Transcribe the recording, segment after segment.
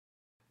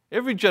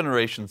Every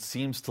generation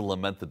seems to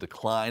lament the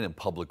decline in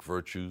public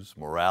virtues,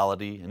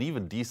 morality, and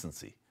even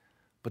decency.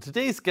 But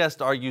today's guest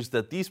argues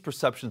that these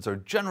perceptions are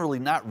generally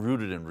not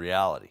rooted in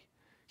reality.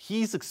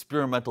 He's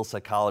experimental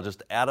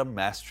psychologist Adam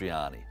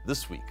Mastroianni,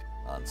 this week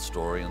on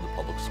Story in the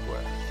Public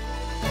Square.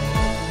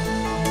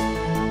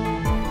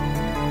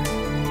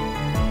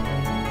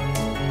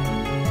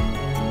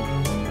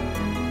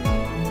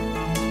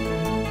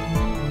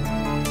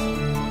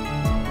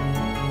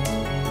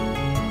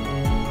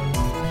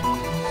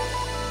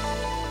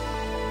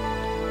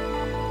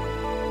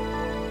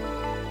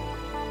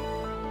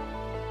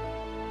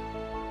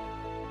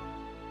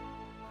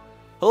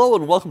 Hello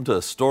and welcome to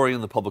A Story in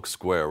the Public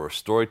Square, where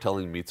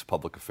storytelling meets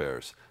public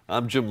affairs.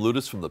 I'm Jim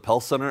Ludis from the Pell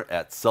Center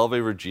at Salve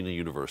Regina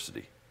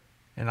University.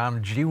 And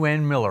I'm G.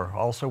 Wayne Miller,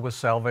 also with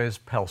Salve's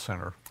Pell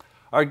Center.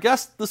 Our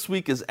guest this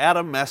week is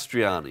Adam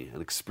Mastroianni, an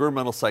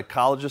experimental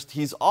psychologist.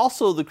 He's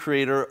also the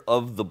creator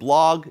of the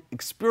blog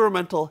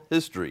Experimental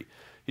History.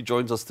 He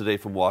joins us today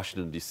from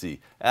Washington, D.C.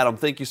 Adam,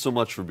 thank you so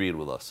much for being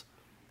with us.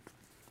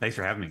 Thanks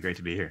for having me. Great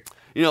to be here.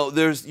 You know,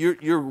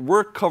 your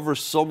work covers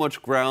so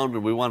much ground,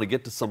 and we want to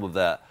get to some of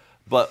that.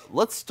 But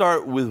let's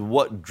start with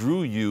what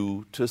drew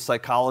you to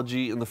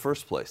psychology in the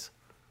first place.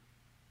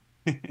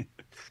 It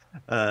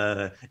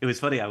was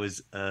funny. I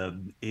was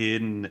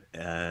in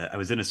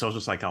a social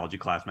psychology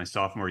class my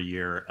sophomore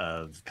year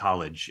of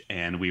college,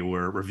 and we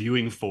were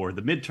reviewing for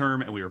the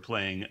midterm, and we were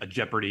playing a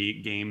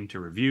Jeopardy game to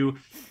review.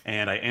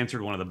 And I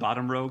answered one of the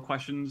bottom row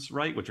questions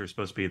right, which are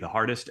supposed to be the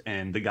hardest.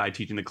 And the guy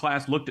teaching the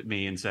class looked at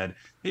me and said,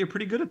 "Hey, you're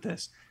pretty good at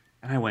this."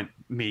 And I went,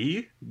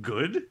 "Me?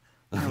 Good?"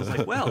 And I was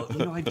like, well,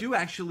 I do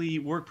actually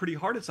work pretty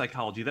hard at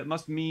psychology. That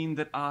must mean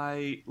that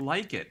I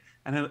like it.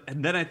 And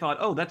then I thought,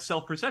 oh, that's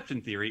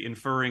self-perception theory,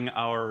 inferring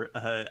our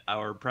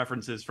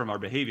preferences from our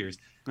behaviors.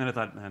 And then I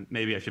thought,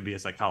 maybe I should be a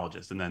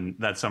psychologist. And then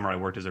that summer I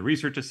worked as a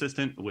research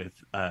assistant with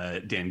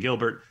Dan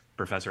Gilbert,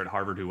 professor at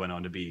Harvard, who went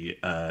on to be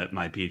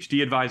my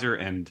PhD advisor.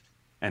 And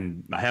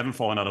I haven't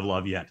fallen out of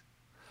love yet.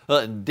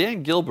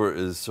 Dan Gilbert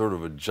is sort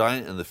of a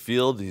giant in the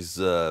field. He's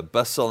a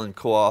best-selling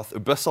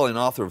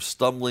author of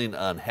Stumbling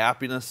on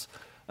Happiness.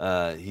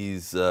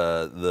 He's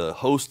the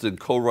host and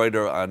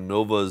co-writer on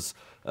Nova's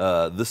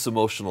This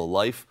Emotional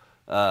Life.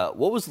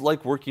 What was it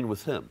like working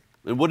with him?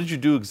 And what did you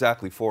do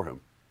exactly for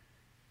him?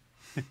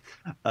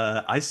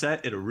 I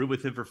sat in a room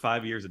with him for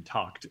 5 years and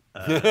talked.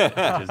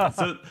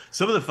 So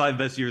some of the 5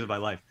 best years of my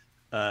life.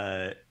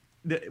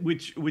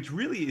 Which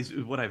really is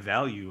what I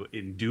value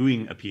in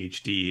doing a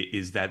PhD,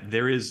 is that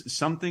there is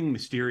something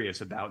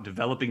mysterious about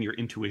developing your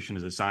intuition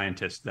as a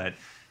scientist that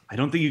I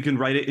don't think you can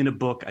write it in a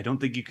book. I don't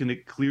think you can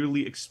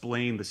clearly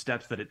explain the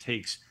steps that it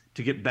takes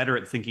to get better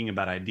at thinking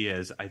about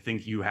ideas. I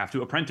think you have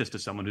to apprentice to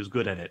someone who's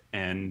good at it.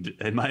 And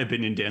in my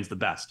opinion, Dan's the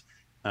best.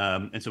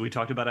 And so we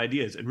talked about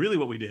ideas, and really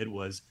what we did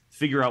was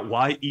figure out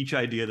why each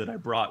idea that I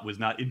brought was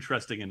not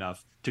interesting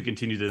enough to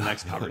continue to the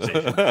next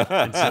conversation.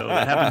 And so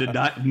that happened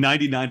to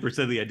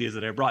 99% of the ideas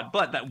that I brought.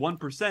 But that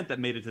 1% that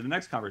made it to the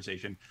next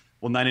conversation,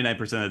 well, 99%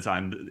 of the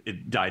time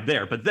it died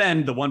there. But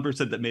then the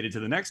 1% that made it to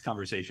the next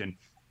conversation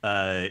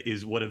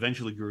is what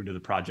eventually grew into the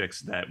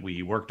projects that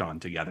we worked on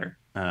together.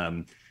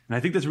 And I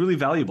think that's really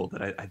valuable,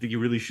 that I think you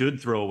really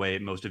should throw away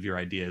most of your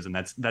ideas. And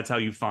that's how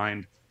you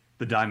find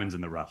the diamonds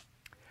in the rough.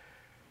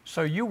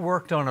 So you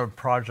worked on a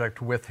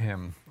project with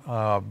him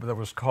that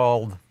was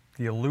called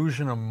The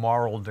Illusion of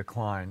Moral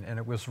Decline, and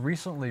it was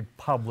recently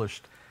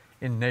published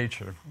in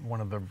Nature,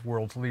 one of the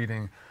world's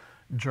leading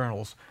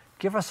journals.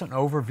 Give us an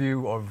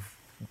overview of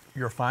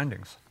your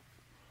findings.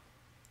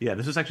 Yeah,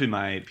 this was actually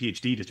my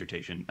PhD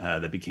dissertation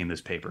that became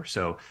this paper.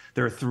 So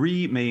there are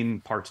 3 main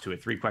parts to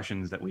it, 3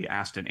 questions that we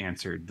asked and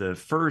answered. The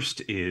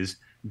first is,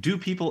 do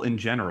people in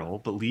general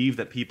believe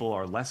that people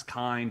are less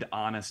kind,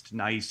 honest,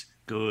 nice,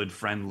 good,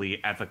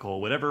 friendly,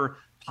 ethical, whatever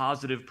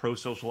positive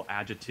pro-social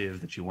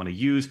adjective that you want to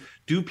use?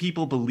 Do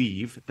people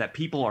believe that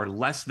people are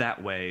less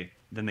that way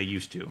than they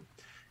used to?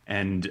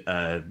 And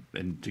to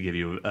give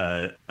you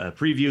a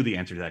preview, the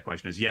answer to that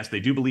question is yes, they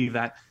do believe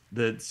that.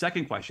 The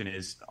second question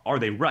is, are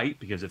they right?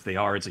 Because if they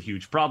are, it's a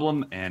huge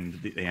problem.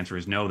 And the answer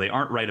is no, they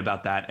aren't right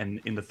about that.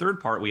 And in the third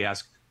part, we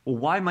ask, well,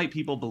 why might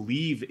people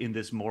believe in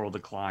this moral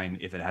decline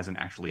if it hasn't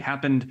actually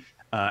happened?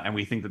 And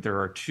we think that there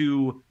are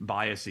 2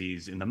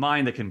 biases in the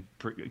mind that can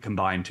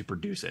combine to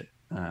produce it.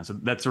 So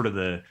that's sort of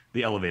the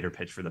elevator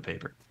pitch for the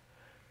paper.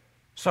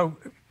 So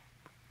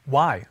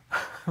why?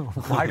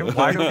 why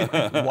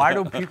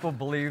do people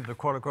believe the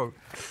quote-unquote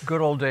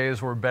good old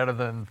days were better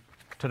than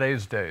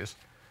today's days?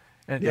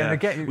 And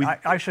again,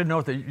 I should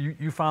note that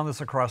you found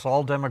this across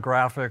all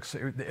demographics,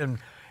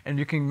 and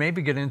you can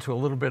maybe get into a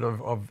little bit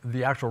of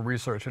the actual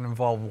research. It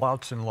involved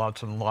lots and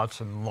lots and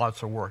lots and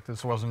lots of work.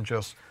 This wasn't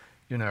just,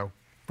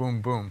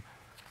 boom, boom.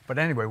 But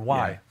anyway,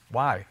 why? Yeah.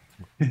 Why?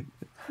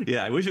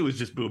 Yeah, I wish it was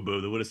just boom,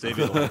 boom. That would have saved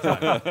me a lot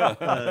of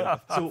time.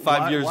 So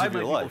 5 years of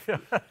your life.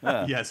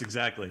 Yeah. Yes,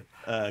 exactly.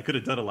 Could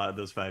have done a lot of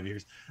those 5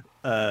 years.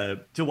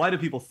 So why do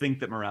people think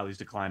that morality is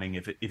declining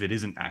if it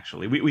isn't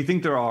actually? We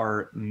think there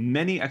are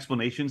many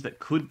explanations that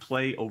could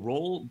play a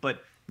role,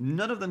 but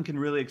None of them can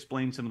really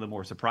explain some of the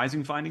more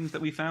surprising findings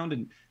that we found.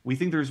 And we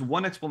think there's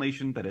one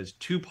explanation that has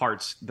two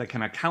parts that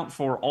can account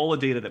for all the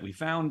data that we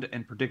found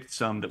and predict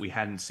some that we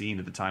hadn't seen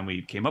at the time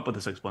we came up with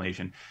this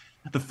explanation.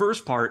 The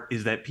first part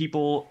is that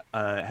people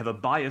have a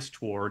bias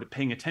toward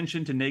paying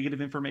attention to negative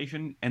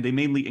information, and they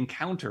mainly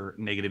encounter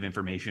negative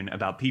information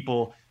about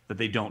people that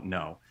they don't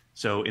know.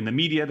 So in the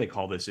media, they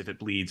call this if it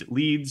bleeds, it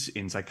leads.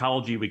 In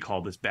psychology, we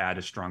call this bad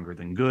is stronger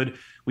than good.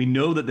 We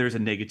know that there's a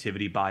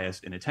negativity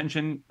bias in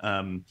attention.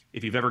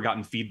 If you've ever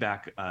gotten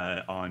feedback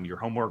on your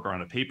homework or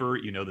on a paper,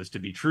 you know this to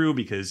be true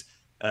because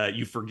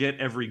you forget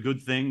every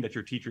good thing that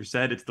your teacher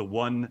said. It's the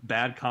one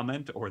bad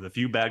comment or the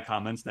few bad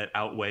comments that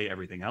outweigh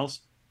everything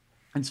else.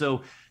 And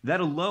so that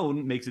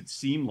alone makes it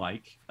seem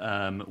like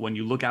when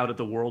you look out at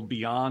the world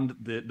beyond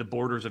the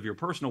borders of your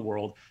personal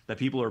world, that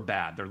people are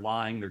bad. They're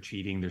lying, they're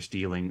cheating, they're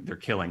stealing, they're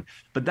killing.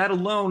 But that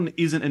alone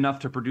isn't enough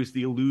to produce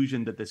the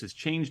illusion that this has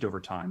changed over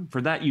time.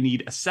 For that, you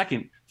need a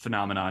second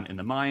phenomenon in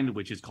the mind,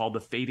 which is called the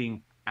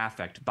fading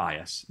affect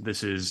bias.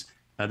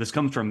 This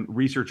comes from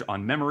research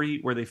on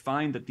memory, where they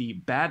find that the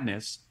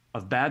badness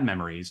of bad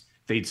memories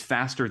fades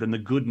faster than the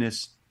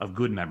goodness of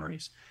good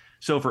memories.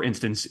 So, for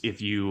instance, if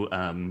you,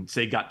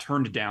 say, got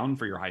turned down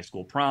for your high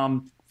school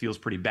prom, feels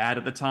pretty bad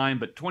at the time,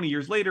 but 20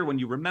 years later, when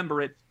you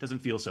remember it, doesn't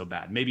feel so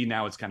bad. Maybe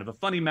now it's kind of a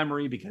funny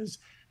memory because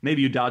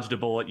maybe you dodged a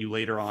bullet, you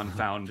later on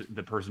found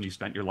the person you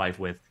spent your life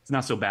with. It's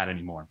not so bad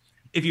anymore.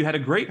 If you had a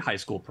great high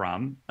school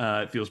prom,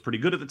 it feels pretty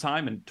good at the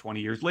time, and 20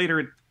 years later,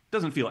 it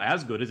doesn't feel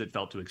as good as it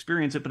felt to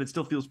experience it, but it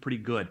still feels pretty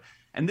good.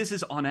 And this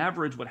is on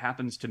average what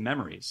happens to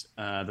memories,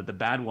 that the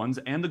bad ones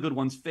and the good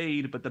ones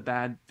fade, but the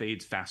bad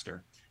fades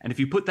faster. And if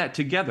you put that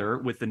together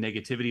with the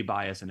negativity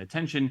bias and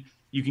attention,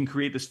 you can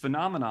create this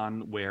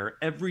phenomenon where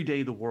every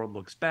day the world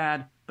looks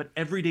bad, but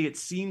every day it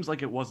seems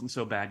like it wasn't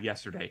so bad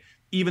yesterday.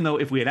 Even though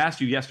if we had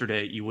asked you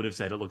yesterday, you would have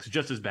said it looks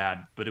just as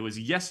bad, but it was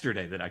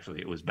yesterday that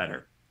actually it was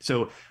better.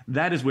 So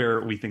that is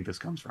where we think this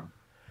comes from.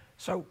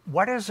 So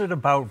what is it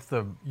about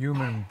the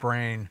human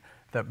brain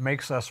that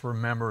makes us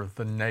remember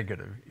the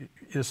negative?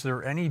 Is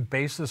there any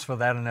basis for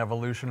that in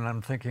evolution? And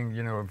I'm thinking,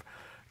 of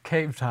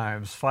cave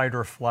times, fight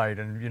or flight,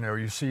 and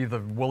you see the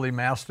woolly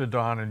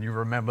mastodon and you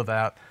remember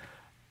that.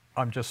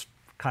 I'm just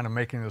kind of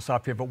making this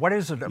up here, but what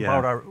is it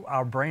about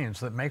our brains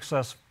that makes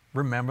us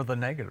remember the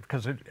negative?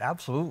 Because it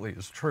absolutely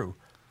is true.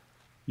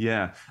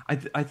 Yeah,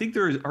 I think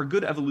there are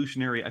good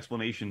evolutionary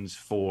explanations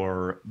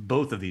for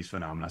both of these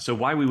phenomena. So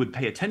why we would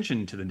pay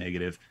attention to the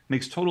negative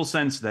makes total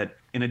sense that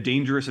in a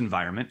dangerous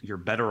environment, you're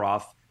better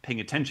off paying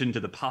attention to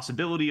the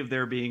possibility of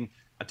there being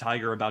a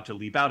tiger about to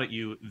leap out at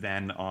you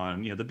than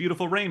on, the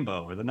beautiful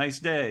rainbow or the nice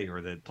day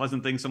or the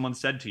pleasant thing someone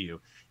said to you.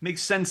 It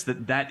makes sense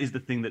that that is the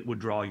thing that would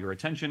draw your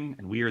attention,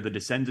 and we are the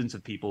descendants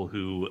of people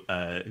who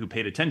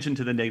paid attention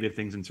to the negative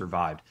things and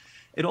survived.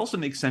 It also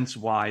makes sense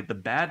why the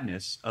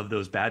badness of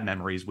those bad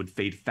memories would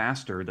fade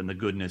faster than the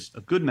goodness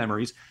of good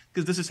memories,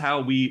 because this is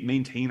how we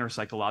maintain our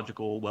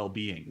psychological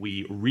well-being.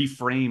 We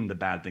reframe the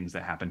bad things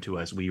that happen to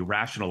us. We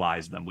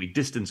rationalize them. We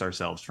distance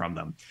ourselves from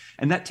them.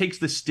 And that takes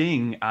the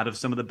sting out of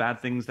some of the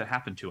bad things that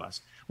happen to us.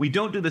 We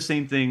don't do the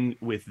same thing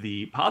with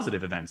the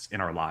positive events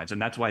in our lives,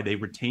 and that's why they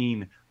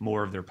retain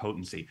more of their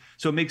potency.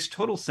 So it makes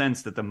total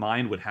sense that the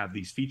mind would have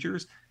these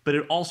features, but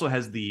it also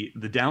has the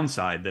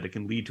downside that it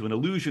can lead to an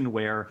illusion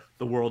where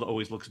the world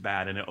always looks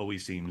bad and it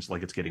always seems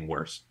like it's getting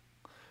worse.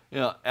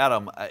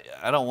 Adam,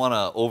 I don't want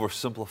to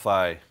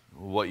oversimplify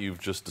what you've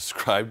just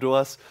described to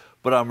us,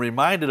 but I'm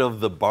reminded of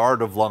the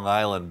Bard of Long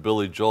Island,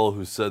 Billy Joel,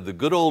 who said, "The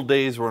good old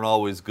days weren't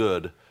always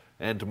good,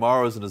 and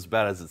tomorrow isn't as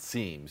bad as it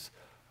seems."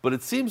 But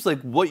it seems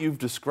like what you've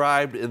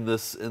described in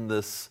this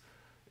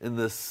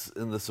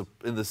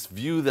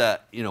view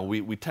that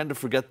we tend to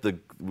forget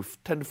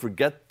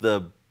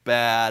the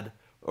bad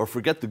or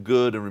forget the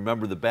good and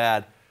remember the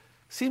bad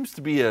seems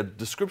to be a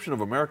description of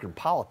American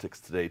politics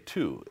today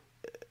too.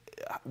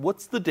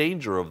 What's the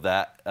danger of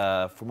that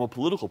from a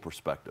political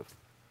perspective?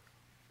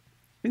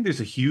 I think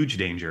there's a huge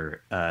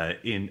danger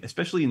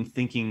especially in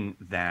thinking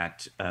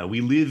that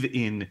we live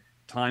in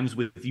times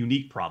with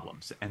unique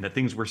problems and that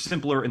things were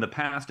simpler in the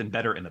past and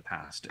better in the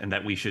past, and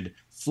that we should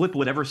flip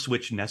whatever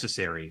switch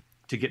necessary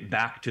to get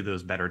back to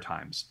those better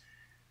times.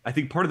 I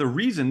think part of the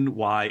reason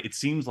why it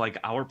seems like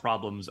our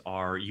problems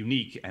are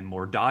unique and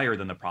more dire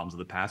than the problems of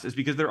the past is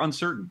because they're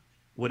uncertain.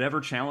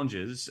 Whatever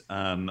challenges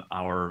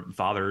our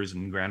fathers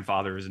and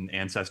grandfathers and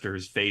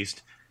ancestors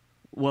faced,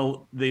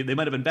 well, they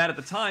might have been bad at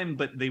the time,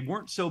 but they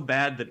weren't so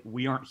bad that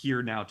we aren't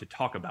here now to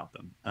talk about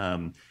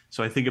them.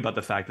 So I think about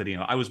the fact that,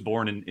 I was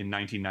born in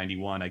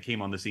 1991. I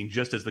came on the scene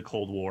just as the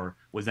Cold War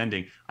was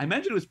ending. I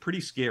imagine it was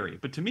pretty scary,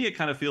 but to me, it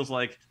kind of feels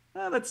like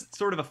that's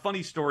sort of a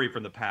funny story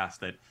from the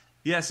past that,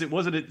 yes, it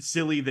wasn't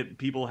silly that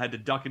people had to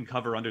duck and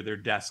cover under their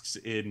desks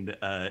in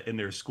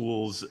their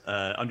schools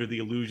under the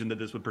illusion that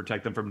this would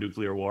protect them from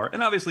nuclear war.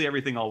 And obviously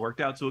everything all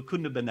worked out, so it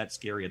couldn't have been that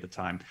scary at the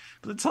time.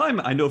 But at the time,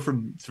 I know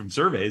from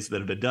surveys that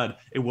have been done,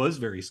 it was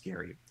very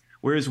scary.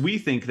 Whereas we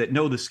think that,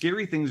 no, the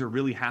scary things are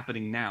really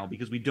happening now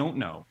because we don't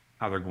know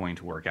how they're going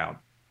to work out.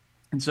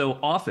 And so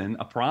often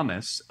a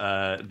promise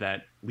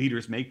that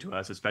leaders make to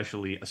us,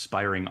 especially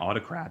aspiring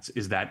autocrats,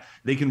 is that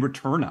they can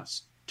return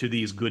us to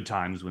these good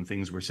times when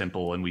things were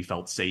simple and we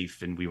felt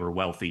safe and we were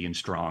wealthy and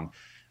strong.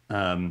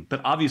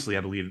 But obviously,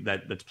 I believe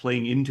that that's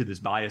playing into this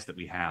bias that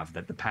we have,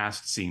 that the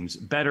past seems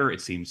better, it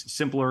seems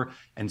simpler.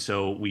 And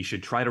so we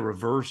should try to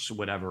reverse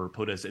whatever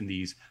put us in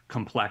these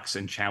complex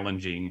and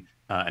challenging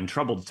and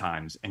troubled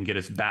times and get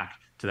us back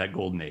to that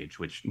golden age,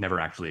 which never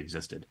actually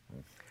existed.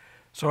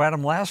 So,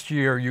 Adam, last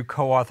year you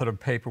co-authored a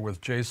paper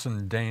with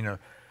Jason Dana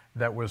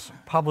that was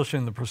published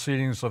in the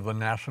Proceedings of the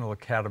National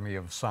Academy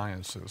of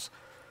Sciences,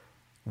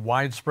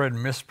 Widespread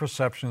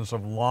Misperceptions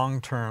of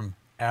Long-Term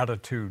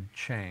Attitude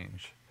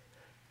Change.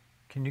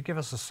 Can you give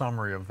us a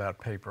summary of that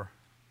paper?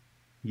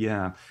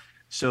 Yeah.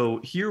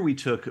 So here we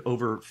took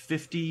over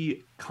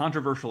 50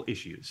 controversial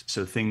issues.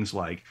 So things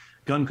like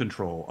gun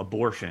control,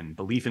 abortion,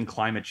 belief in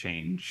climate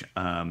change,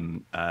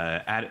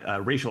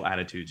 racial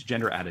attitudes,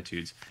 gender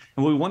attitudes.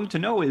 And what we wanted to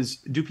know is,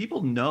 do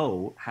people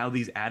know how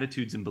these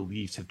attitudes and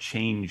beliefs have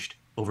changed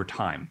over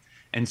time?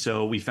 And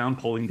so we found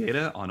polling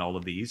data on all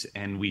of these,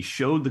 and we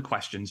showed the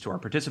questions to our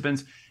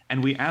participants,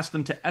 and we asked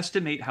them to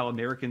estimate how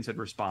Americans had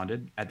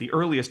responded at the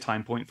earliest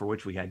time point for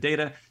which we had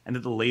data and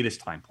at the latest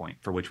time point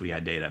for which we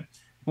had data.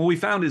 What we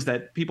found is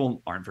that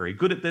people aren't very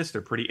good at this.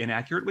 They're pretty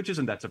inaccurate, which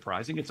isn't that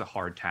surprising. It's a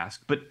hard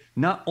task. But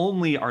not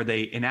only are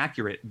they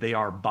inaccurate, they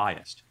are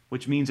biased,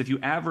 which means if you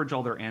average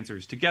all their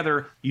answers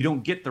together, you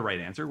don't get the right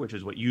answer, which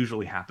is what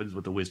usually happens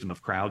with the wisdom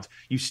of crowds.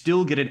 You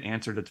still get an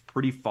answer that's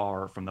pretty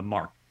far from the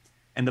mark.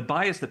 And the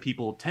bias that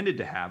people tended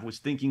to have was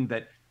thinking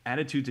that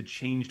attitudes had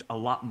changed a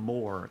lot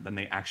more than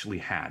they actually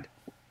had.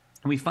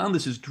 And we found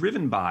this is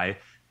driven by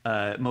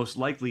most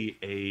likely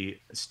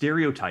a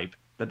stereotype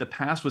that the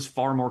past was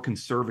far more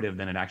conservative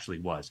than it actually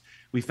was.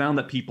 We found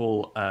that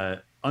people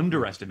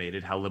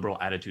underestimated how liberal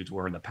attitudes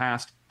were in the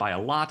past by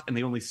a lot, and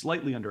they only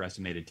slightly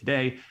underestimated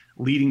today,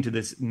 leading to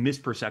this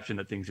misperception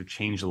that things have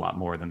changed a lot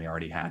more than they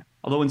already had.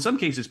 Although in some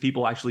cases,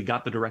 people actually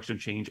got the direction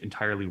of change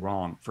entirely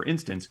wrong. For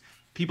instance,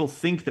 people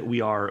think that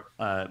we are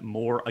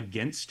more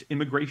against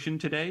immigration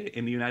today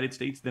in the United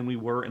States than we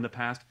were in the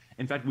past.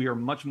 In fact, we are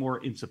much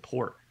more in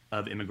support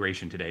of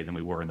immigration today than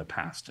we were in the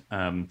past.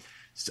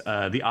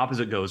 The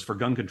opposite goes for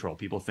gun control.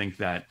 People think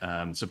that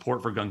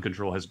support for gun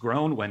control has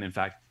grown when, in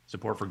fact,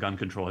 support for gun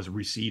control has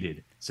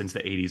receded since the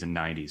 80s and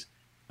 90s.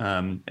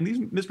 And these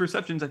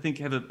misperceptions, I think,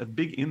 have a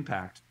big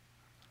impact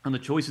on the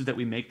choices that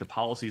we make, the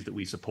policies that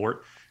we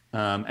support,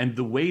 and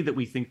the way that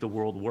we think the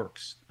world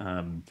works.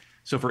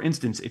 So, for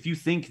instance, if you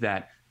think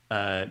that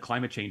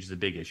climate change is a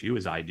big issue,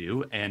 as I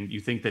do, and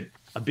you think that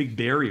a big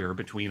barrier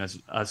between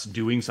us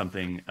doing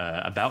something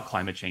about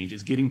climate change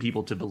is getting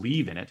people to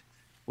believe in it,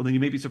 well, then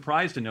you may be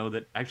surprised to know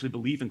that actually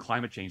belief in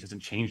climate change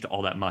hasn't changed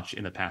all that much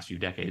in the past few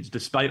decades,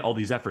 despite all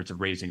these efforts of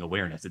raising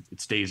awareness.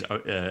 It stays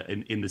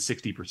in the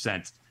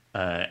 60%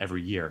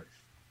 every year.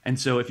 And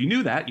so if you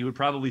knew that, you would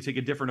probably take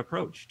a different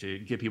approach to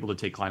get people to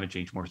take climate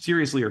change more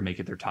seriously or make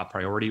it their top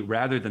priority,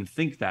 rather than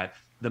think that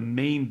the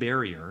main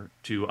barrier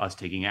to us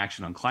taking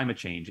action on climate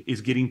change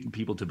is getting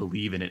people to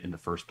believe in it in the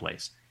first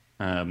place.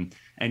 And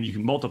you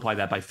can multiply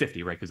that by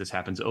 50, right? Because this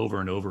happens over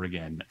and over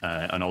again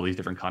on all these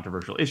different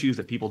controversial issues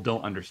that people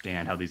don't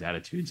understand how these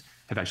attitudes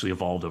have actually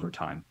evolved over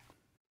time.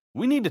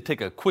 We need to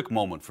take a quick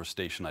moment for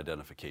station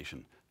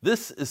identification.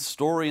 This is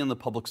Story in the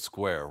Public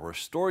Square, where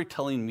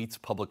storytelling meets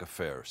public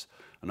affairs.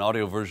 An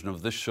audio version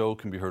of this show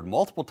can be heard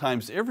multiple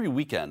times every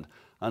weekend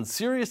on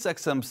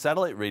SiriusXM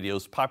Satellite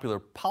Radio's popular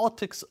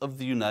Politics of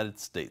the United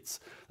States.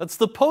 That's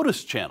the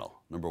POTUS channel,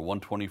 number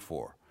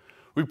 124.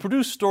 We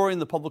produce Story in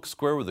the Public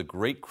Square with a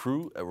great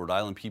crew at Rhode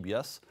Island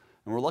PBS,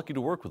 and we're lucky to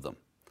work with them.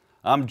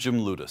 I'm Jim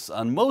Ludis.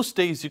 On most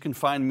days, you can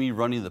find me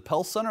running the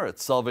Pell Center at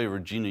Salve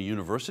Regina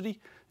University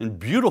in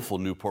beautiful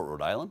Newport,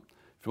 Rhode Island.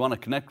 If you want to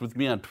connect with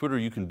me on Twitter,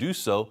 you can do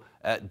so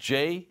at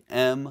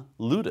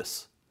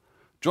JMLudis.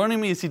 Joining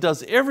me as he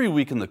does every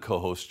week in the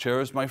co-host chair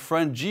is my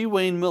friend G.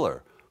 Wayne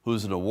Miller, who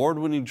is an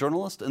award-winning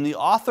journalist and the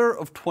author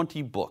of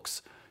 20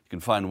 books. You can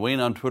find Wayne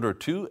on Twitter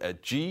too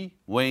at G.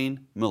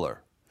 Wayne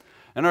Miller.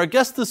 And our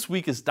guest this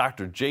week is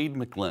Dr. Jade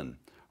McGlynn,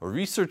 a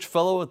research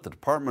fellow at the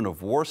Department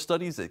of War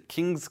Studies at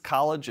King's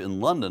College in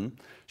London.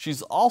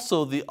 She's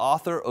also the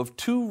author of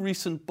 2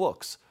 recent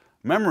books,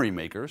 Memory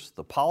Makers,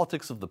 The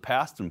Politics of the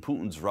Past in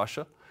Putin's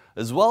Russia,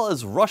 as well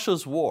as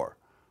Russia's War.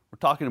 We're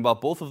talking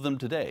about both of them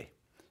today.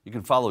 You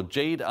can follow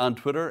Jade on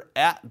Twitter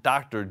at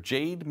Dr.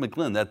 Jade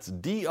McGlynn. That's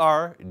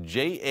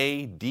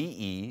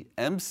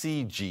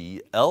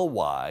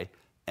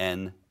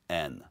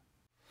DrJademcglynn.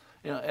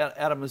 You know,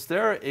 Adam, is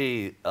there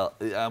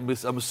I'm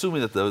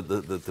assuming that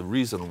the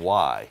reason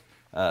why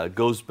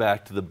goes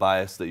back to the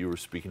bias that you were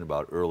speaking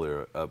about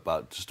earlier,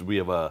 about just we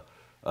have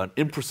an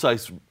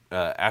imprecise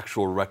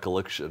actual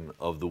recollection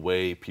of the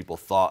way people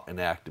thought and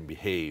acted and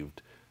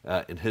behaved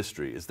in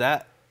history. Is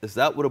that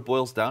what it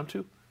boils down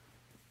to?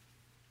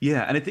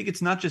 Yeah, and I think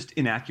it's not just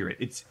inaccurate,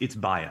 it's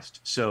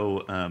biased.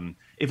 So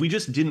if we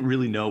just didn't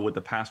really know what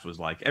the past was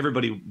like,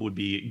 everybody would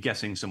be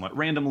guessing somewhat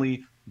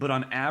randomly but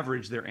on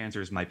average, their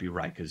answers might be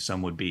right because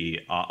some would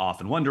be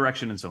off in one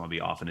direction and some would be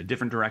off in a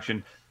different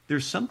direction.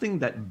 There's something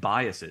that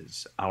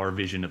biases our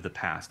vision of the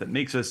past that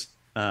makes us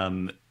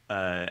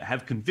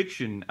have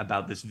conviction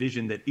about this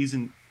vision that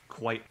isn't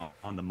quite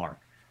on the mark.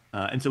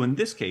 And so in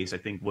this case, I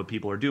think what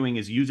people are doing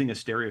is using a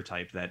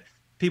stereotype that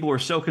people were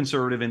so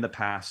conservative in the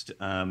past.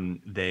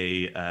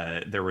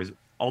 There was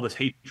all this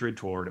hatred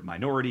toward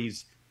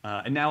minorities,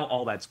 and now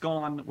all that's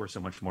gone. We're so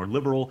much more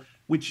liberal,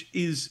 which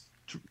is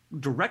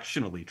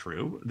directionally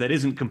true. That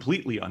isn't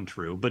completely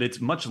untrue, but it's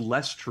much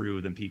less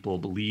true than people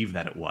believe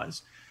that it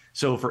was.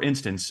 So, for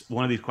instance,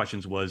 one of these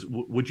questions was,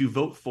 would you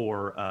vote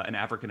for an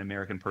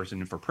African-American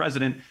person for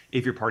president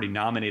if your party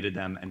nominated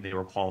them and they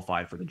were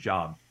qualified for the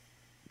job?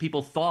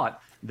 People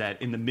thought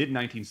that in the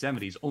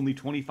mid-1970s, only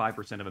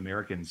 25% of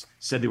Americans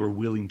said they were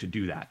willing to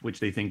do that, which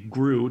they think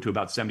grew to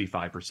about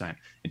 75%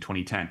 in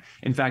 2010.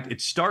 In fact,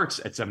 it starts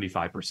at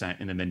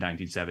 75% in the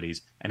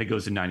mid-1970s, and it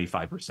goes to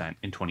 95%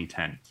 in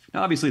 2010.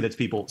 Now, obviously, that's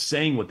people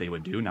saying what they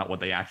would do, not what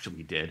they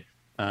actually did.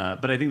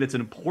 But I think that's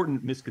an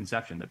important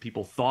misconception that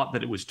people thought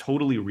that it was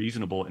totally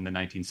reasonable in the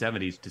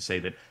 1970s to say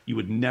that you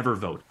would never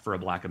vote for a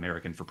Black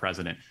American for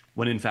president,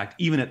 when in fact,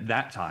 even at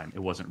that time, it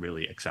wasn't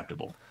really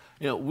acceptable.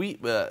 You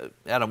know,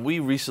 Adam, we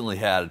recently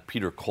had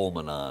Peter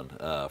Coleman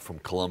on from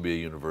Columbia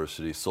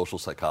University, social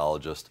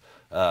psychologist,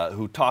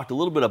 who talked a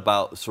little bit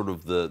about sort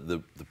of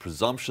the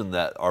presumption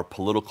that our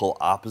political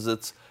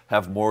opposites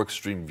have more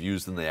extreme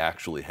views than they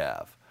actually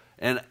have.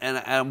 And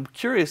I'm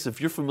curious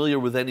if you're familiar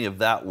with any of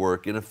that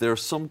work, and if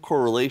there's some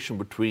correlation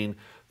between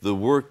the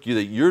work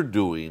that you're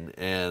doing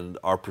and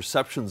our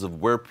perceptions of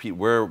where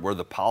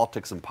the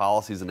politics and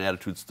policies and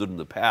attitudes stood in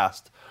the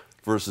past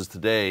versus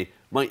today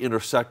might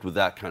intersect with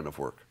that kind of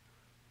work.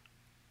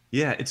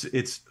 Yeah,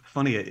 it's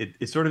funny.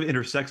 It sort of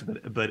intersects,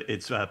 but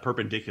it's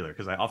perpendicular,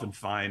 because I often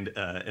find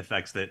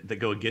effects that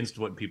go against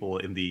what people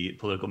in the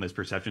political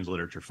misperceptions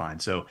literature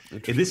find. So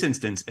in this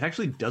instance, it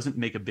actually doesn't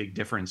make a big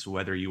difference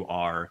whether you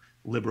are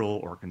liberal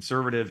or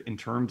conservative in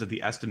terms of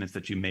the estimates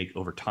that you make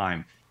over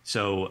time.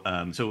 So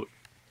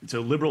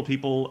liberal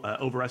people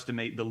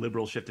overestimate the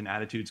liberal shift in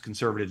attitudes.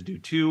 Conservatives do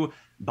too,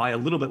 by a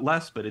little bit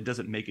less, but it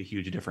doesn't make a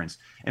huge difference.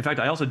 In fact,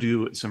 I also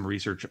do some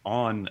research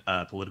on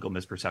political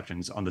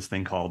misperceptions on this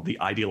thing called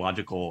the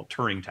ideological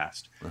Turing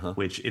test,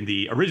 which in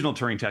the original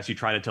Turing test, you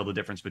try to tell the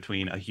difference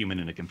between a human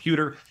and a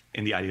computer.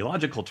 In the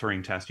ideological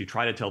Turing test, you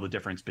try to tell the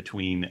difference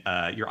between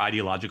your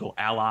ideological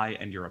ally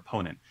and your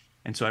opponent.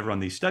 And so I've run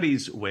these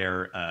studies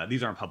where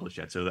these aren't published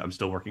yet, so I'm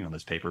still working on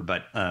this paper,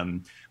 but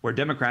where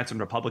Democrats and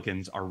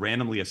Republicans are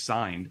randomly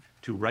assigned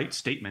to write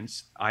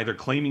statements either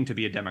claiming to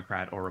be a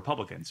Democrat or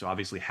Republican. So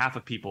obviously half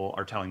of people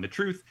are telling the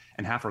truth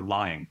and half are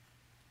lying.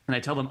 And I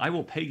tell them, I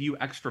will pay you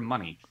extra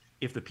money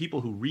if the people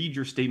who read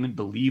your statement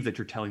believe that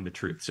you're telling the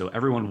truth. So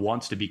everyone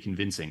wants to be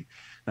convincing.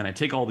 Then I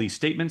take all these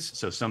statements.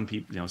 So some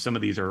people, some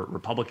of these are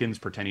Republicans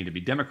pretending to be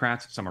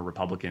Democrats. Some are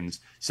Republicans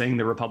saying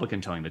they're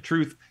Republican, telling the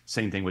truth.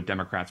 Same thing with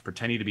Democrats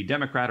pretending to be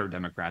Democrat, or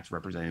Democrats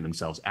representing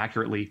themselves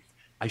accurately.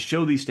 I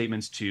show these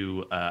statements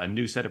to a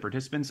new set of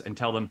participants and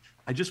tell them,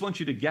 I just want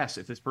you to guess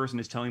if this person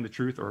is telling the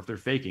truth or if they're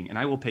faking, and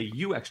I will pay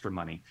you extra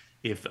money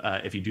if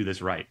you do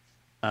this right.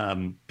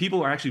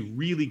 People are actually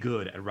really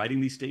good at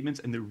writing these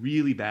statements, and they're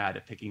really bad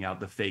at picking out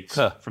the fakes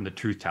from the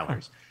truth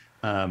tellers,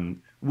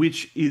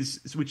 which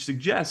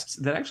suggests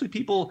that actually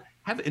people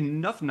have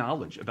enough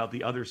knowledge about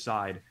the other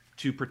side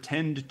to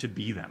pretend to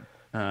be them.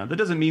 That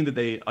doesn't mean that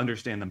they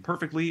understand them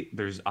perfectly.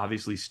 There's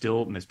obviously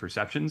still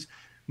misperceptions,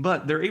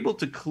 but they're able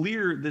to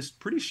clear this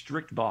pretty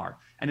strict bar.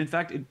 And in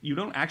fact, you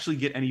don't actually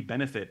get any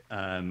benefit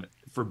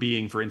for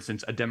being, for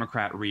instance, a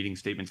Democrat reading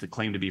statements that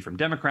claim to be from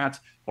Democrats,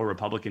 or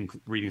Republican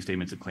reading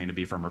statements that claim to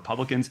be from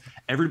Republicans.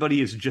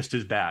 Everybody is just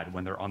as bad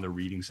when they're on the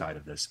reading side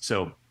of this.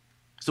 So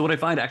what I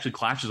find actually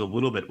clashes a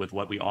little bit with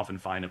what we often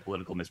find in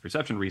political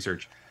misperception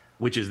research,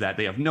 which is that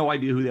they have no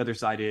idea who the other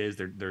side is.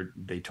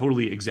 They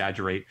totally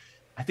exaggerate.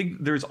 I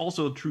think there's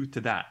also truth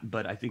to that,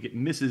 but I think it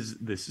misses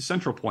this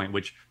central point,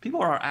 which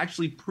people are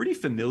actually pretty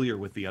familiar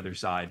with the other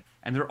side,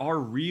 and there are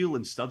real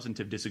and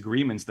substantive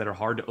disagreements that are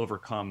hard to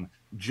overcome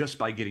just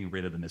by getting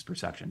rid of the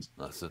misperceptions.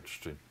 That's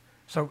interesting.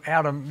 So,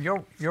 Adam,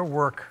 your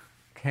work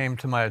came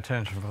to my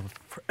attention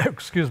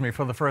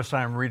for the first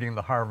time reading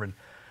the Harvard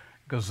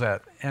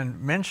Gazette,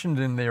 and mentioned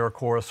in there, of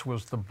course,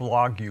 was the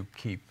blog you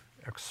keep,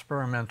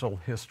 Experimental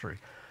History.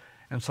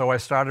 And so I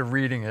started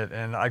reading it,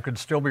 and I could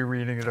still be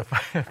reading it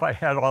if I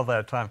had all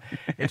that time.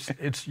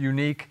 It's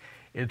unique,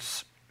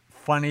 it's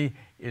funny,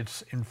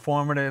 it's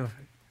informative.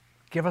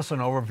 Give us an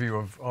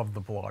overview of the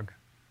blog.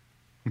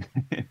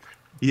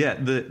 Yeah,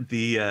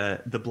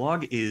 the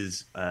blog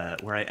is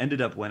where I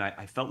ended up when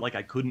I felt like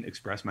I couldn't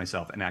express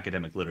myself in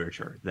academic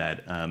literature.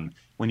 That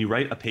when you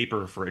write a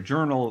paper for a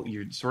journal,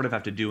 you sort of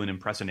have to do an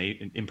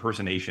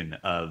impersonation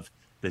of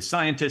the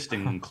scientist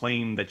and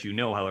claim that you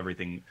know how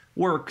everything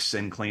works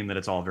and claim that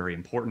it's all very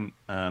important.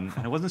 And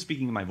I wasn't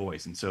speaking in my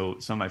voice. And so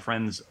some of my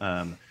friends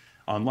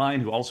online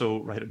who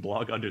also write a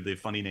blog under the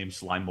funny name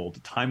Slime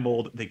Mold, Time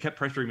Mold, they kept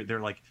pressuring me. They're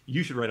like,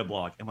 you should write a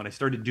blog. And when I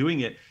started doing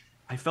it,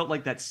 I felt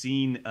like that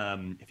scene,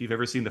 if you've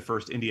ever seen the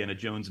first Indiana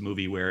Jones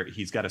movie, where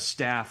he's got a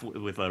staff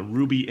with a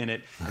ruby in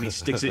it, and he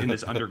sticks it in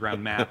this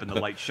underground map, and the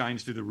light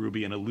shines through the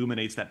ruby and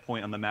illuminates that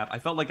point on the map. I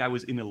felt like I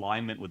was in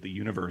alignment with the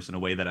universe in a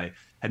way that I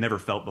had never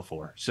felt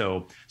before.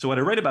 So what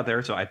I write about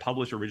there, so I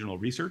publish original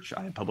research.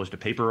 I published a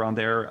paper on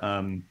there,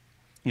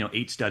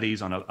 8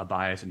 studies on a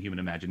bias in human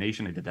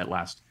imagination. I did that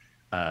last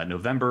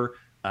November.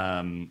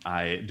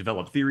 I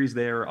develop theories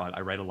there.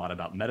 I write a lot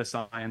about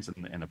meta-science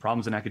and the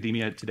problems in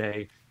academia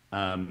today.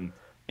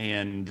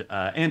 And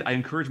I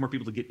encourage more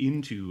people to get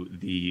into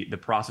the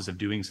process of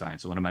doing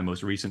science. So one of my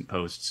most recent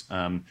posts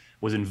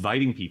was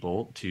inviting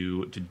people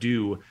to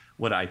do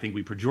what I think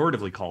we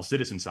pejoratively call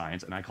citizen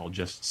science, and I call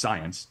just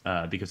science,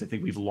 because I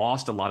think we've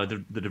lost a lot of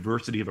the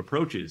diversity of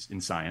approaches in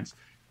science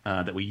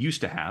that we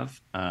used to have,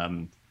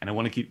 and I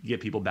want to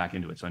get people back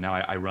into it. So now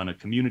I run a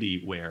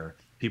community where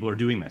people are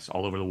doing this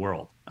all over the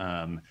world,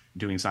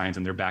 doing science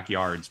in their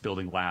backyards,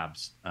 building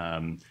labs,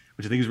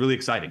 which I think is really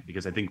exciting,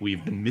 because I think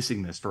we've been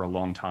missing this for a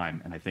long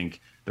time. And I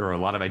think there are a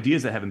lot of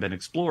ideas that haven't been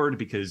explored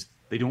because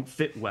they don't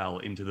fit well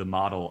into the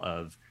model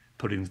of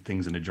putting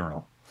things in a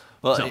journal.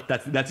 Well, so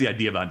that's the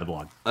idea behind the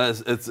blog.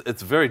 It's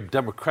a very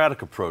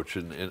democratic approach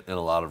in a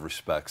lot of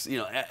respects.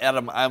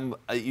 Adam,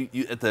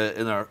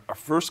 in our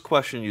first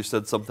question, you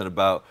said something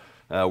about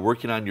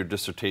working on your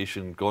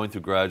dissertation, going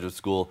through graduate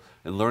school,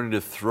 and learning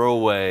to throw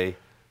away,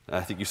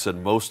 I think you said,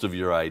 most of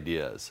your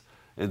ideas.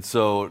 And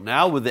so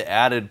now, with the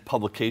added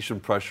publication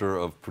pressure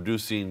of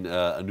producing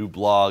a new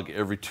blog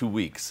every 2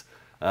 weeks,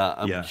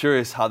 I'm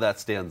curious how that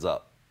stands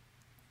up.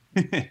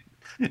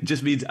 It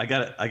just means I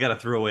gotta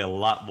throw away a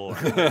lot more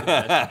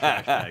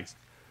trash bags.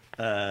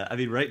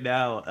 Right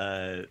now,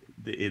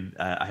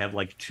 I have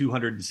like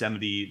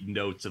 270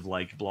 notes of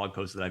like blog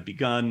posts that I've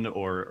begun,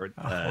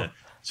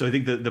 so I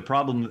think the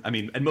problem,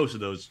 and most of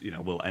those,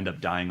 will end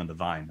up dying on the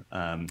vine.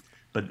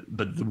 But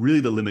really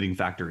the limiting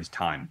factor is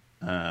time.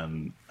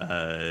 There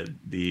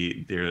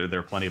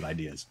are plenty of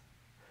ideas.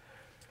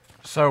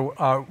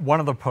 So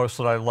one of the posts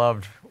that I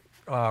loved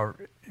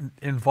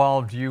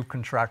involved you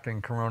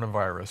contracting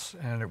coronavirus,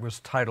 and it was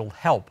titled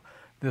 "Help,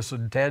 There's a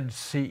Dead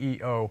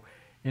CEO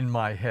in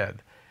My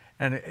Head."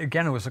 And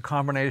again, it was a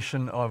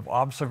combination of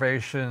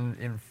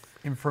observation,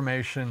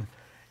 information,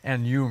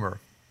 and humor.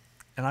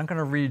 And I'm going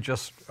to read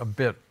just a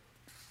bit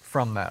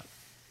from that.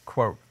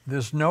 Quote,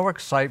 "There's no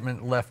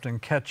excitement left in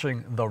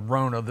catching the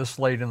Rona this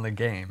late in the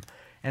game,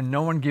 and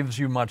no one gives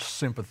you much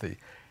sympathy.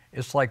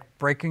 It's like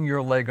breaking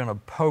your leg on a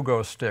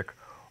pogo stick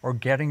or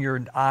getting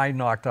your eye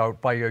knocked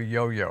out by a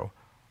yo-yo.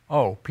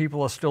 Oh,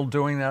 people are still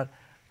doing that?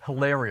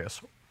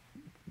 Hilarious."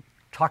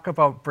 Talk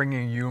about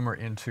bringing humor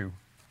into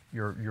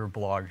your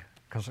blog,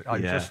 because I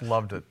just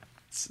loved it.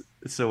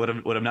 So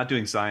when I'm not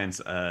doing science,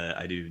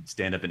 I do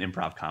stand-up and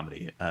improv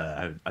comedy.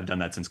 I've done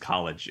that since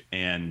college,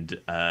 and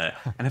I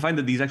find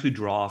that these actually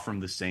draw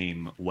from the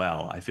same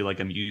well. I feel like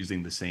I'm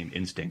using the same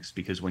instincts,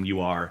 because when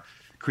you are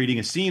creating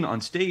a scene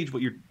on stage,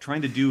 what you're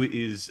trying to do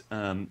is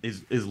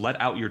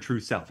let out your true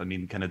self.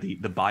 Kind of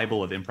the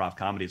Bible of improv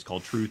comedy is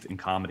called truth in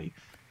comedy,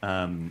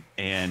 and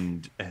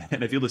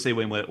I feel the same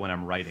way when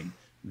I'm writing.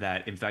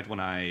 That in fact, when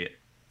I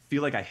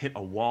feel like I hit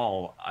a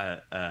wall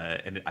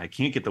and I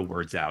can't get the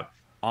words out,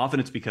 often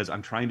it's because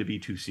I'm trying to be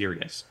too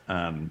serious.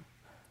 And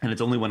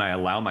it's only when I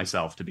allow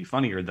myself to be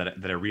funnier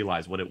that I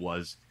realize what it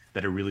was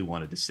that I really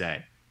wanted to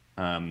say.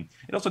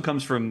 It also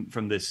comes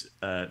from this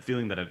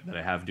feeling that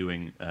I have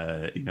doing,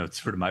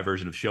 it's sort of my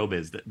version of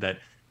showbiz, that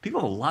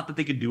people have a lot that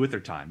they could do with their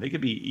time. They could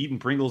be eating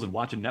Pringles and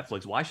watching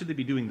Netflix. Why should they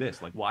be doing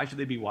this? Like, why should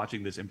they be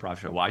watching this improv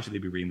show? Why should they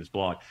be reading this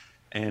blog?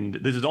 And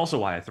this is also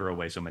why I throw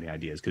away so many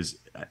ideas, because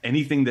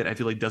anything that I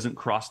feel like doesn't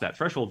cross that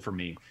threshold for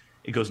me,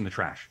 it goes in the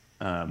trash.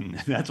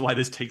 That's why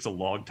this takes a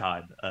long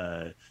time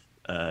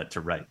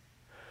to write.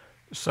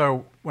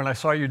 So when I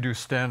saw you do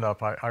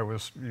stand-up, I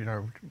was,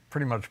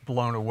 pretty much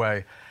blown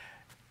away.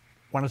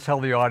 I want to tell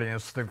the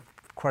audience the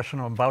question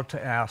I'm about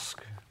to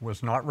ask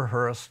was not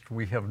rehearsed.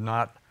 We have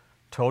not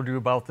told you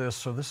about this,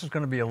 so this is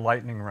going to be a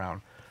lightning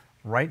round.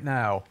 Right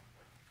now,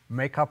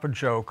 make up a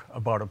joke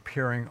about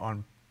appearing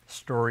on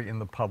Story in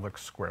the Public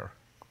Square.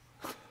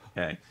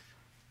 Okay.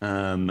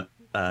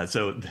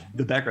 So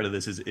the background of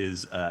this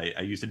is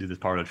I used to do this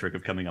parlor trick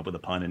of coming up with a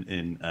pun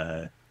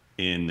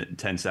in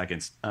 10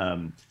 seconds.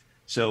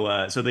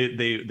 So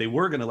they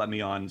were going to let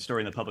me on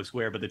Story in the Public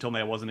Square, but they told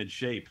me I wasn't in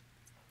shape.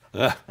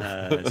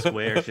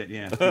 Square shit,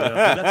 yeah. So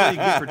that's what you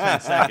get for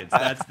 10 seconds.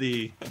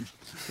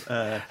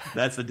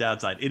 That's the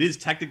downside. It is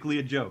technically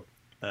a joke.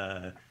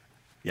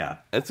 Yeah,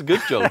 it's a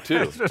good joke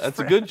too. That's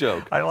a good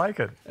joke. I like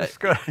it. It's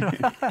good.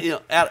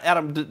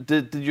 Adam,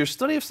 did your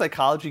study of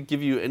psychology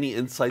give you any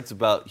insights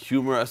about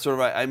humor?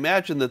 I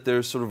imagine that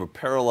there's sort of a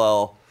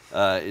parallel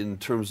in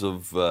terms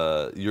of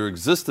your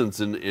existence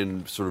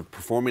in sort of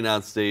performing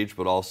on stage,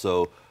 but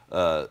also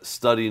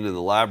studying in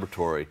the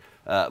laboratory.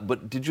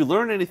 But did you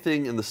learn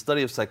anything in the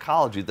study of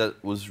psychology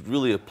that was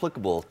really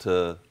applicable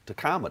to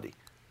comedy?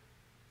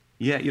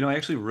 Yeah, I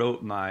actually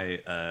wrote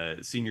my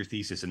senior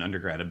thesis in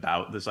undergrad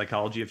about the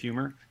psychology of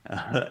humor,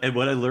 and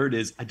what I learned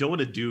is I don't want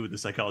to do the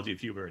psychology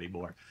of humor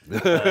anymore.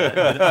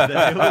 That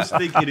I always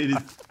think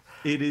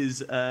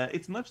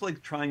it's much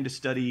like trying to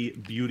study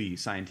beauty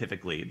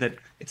scientifically. That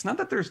it's not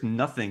that there's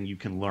nothing you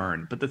can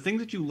learn, but the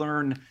things that you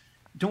learn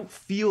don't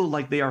feel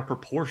like they are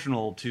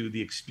proportional to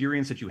the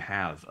experience that you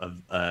have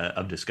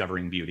of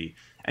discovering beauty.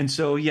 And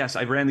so, yes,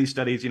 I ran these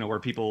studies, where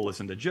people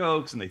listen to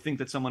jokes and they think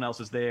that someone else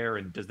is there,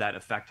 and does that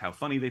affect how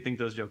funny they think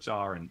those jokes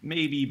are? And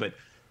maybe, but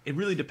it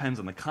really depends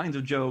on the kinds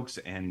of jokes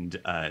and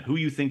who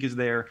you think is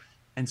there.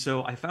 And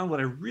so I found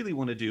what I really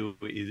want to do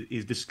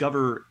is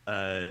discover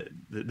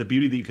the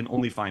beauty that you can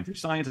only find through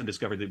science, and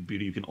discover the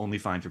beauty you can only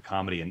find through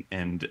comedy,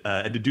 and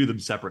to do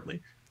them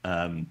separately.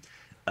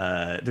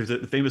 There's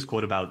a famous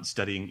quote about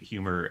studying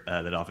humor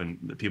that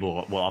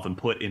people will often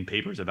put in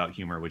papers about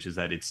humor, which is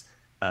that it's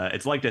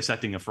like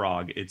dissecting a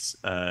frog. It's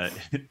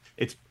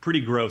it's pretty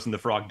gross, and the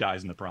frog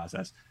dies in the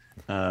process.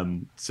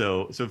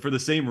 So for the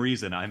same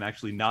reason, I'm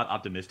actually not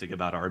optimistic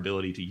about our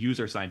ability to use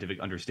our scientific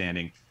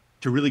understanding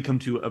to really come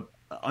to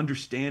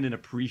understand and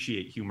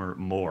appreciate humor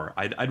more.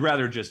 I'd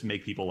rather just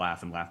make people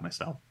laugh and laugh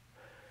myself.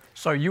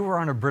 So you were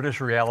on a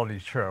British reality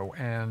show,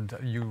 and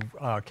you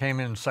came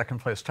in second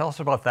place. Tell us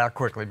about that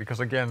quickly, because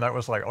again, that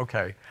was like,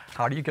 okay,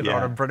 how do you get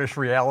on a British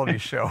reality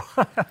show?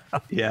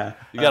 Yeah,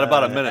 you got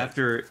about a minute.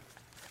 After,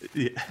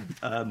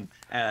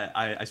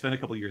 I spent a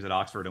couple of years at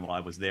Oxford, and while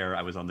I was there,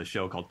 I was on the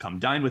show called Come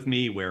Dine With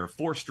Me, where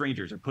 4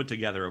 strangers are put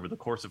together over the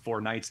course of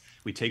 4 nights.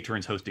 We take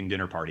turns hosting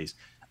dinner parties.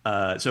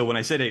 So when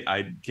I said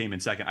I came in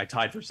second, I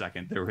tied for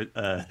second.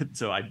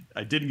 So I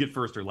didn't get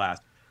first or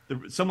last.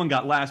 Someone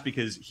got last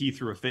because he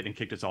threw a fit and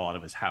kicked us all out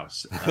of his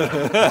house. So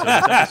this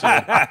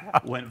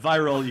episode went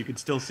viral. You can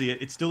still see it.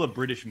 It's still a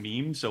British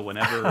meme. So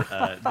whenever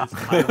this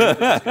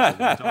guy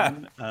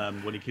went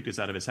on, when he kicked us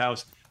out of his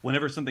house,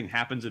 whenever something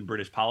happens in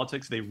British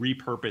politics, they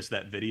repurpose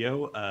that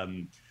video.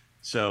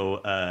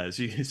 So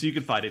you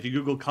can find it. If you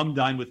Google "Come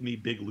Dine With Me,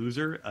 Big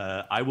Loser,"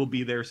 I will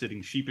be there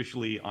sitting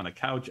sheepishly on a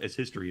couch as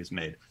history is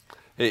made.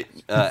 Hey,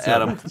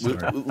 Adam, we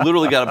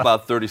literally got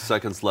about 30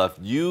 seconds left.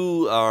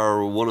 You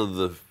are one of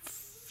the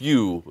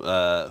few,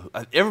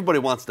 everybody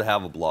wants to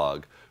have a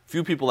blog.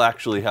 Few people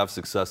actually have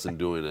success in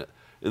doing it.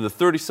 In the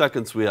 30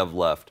 seconds we have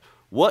left,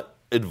 what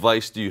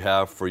advice do you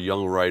have for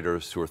young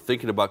writers who are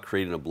thinking about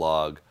creating a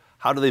blog?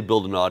 How do they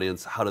build an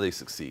audience? How do they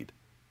succeed?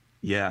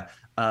 Yeah.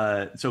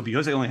 So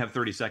because I only have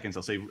 30 seconds,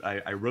 I'll say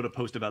I wrote a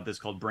post about this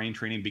called "Brain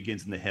Training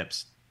Begins in the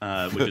Hips,"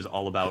 which is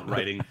all about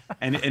writing,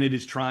 and it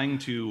is trying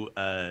to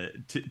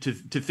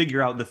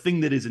figure out the thing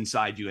that is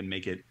inside you and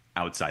make it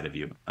outside of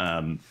you.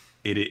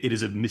 It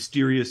is a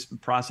mysterious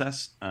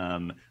process,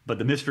 but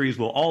the mysteries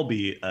will all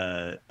be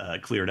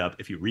cleared up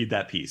if you read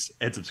that piece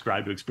and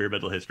subscribe to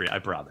Experimental History. I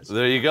promise.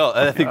 There you go.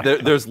 I think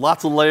there's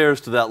lots of layers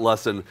to that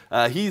lesson.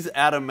 He's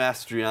Adam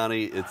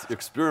Mastroianni. It's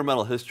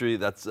Experimental History.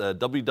 That's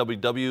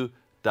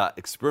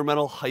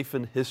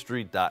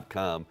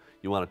www.experimental-history.com.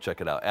 You want to check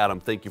it out. Adam,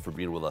 thank you for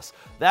being with us.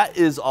 That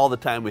is all the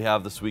time we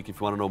have this week. If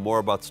you want to know more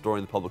about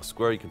Storing the Public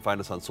Square, you can find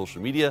us on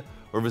social media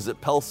or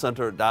visit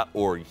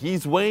pellcenter.org.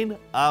 He's Wayne.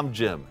 I'm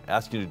Jim.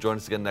 Asking you to join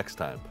us again next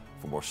time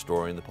for more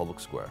Storing the Public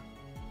Square.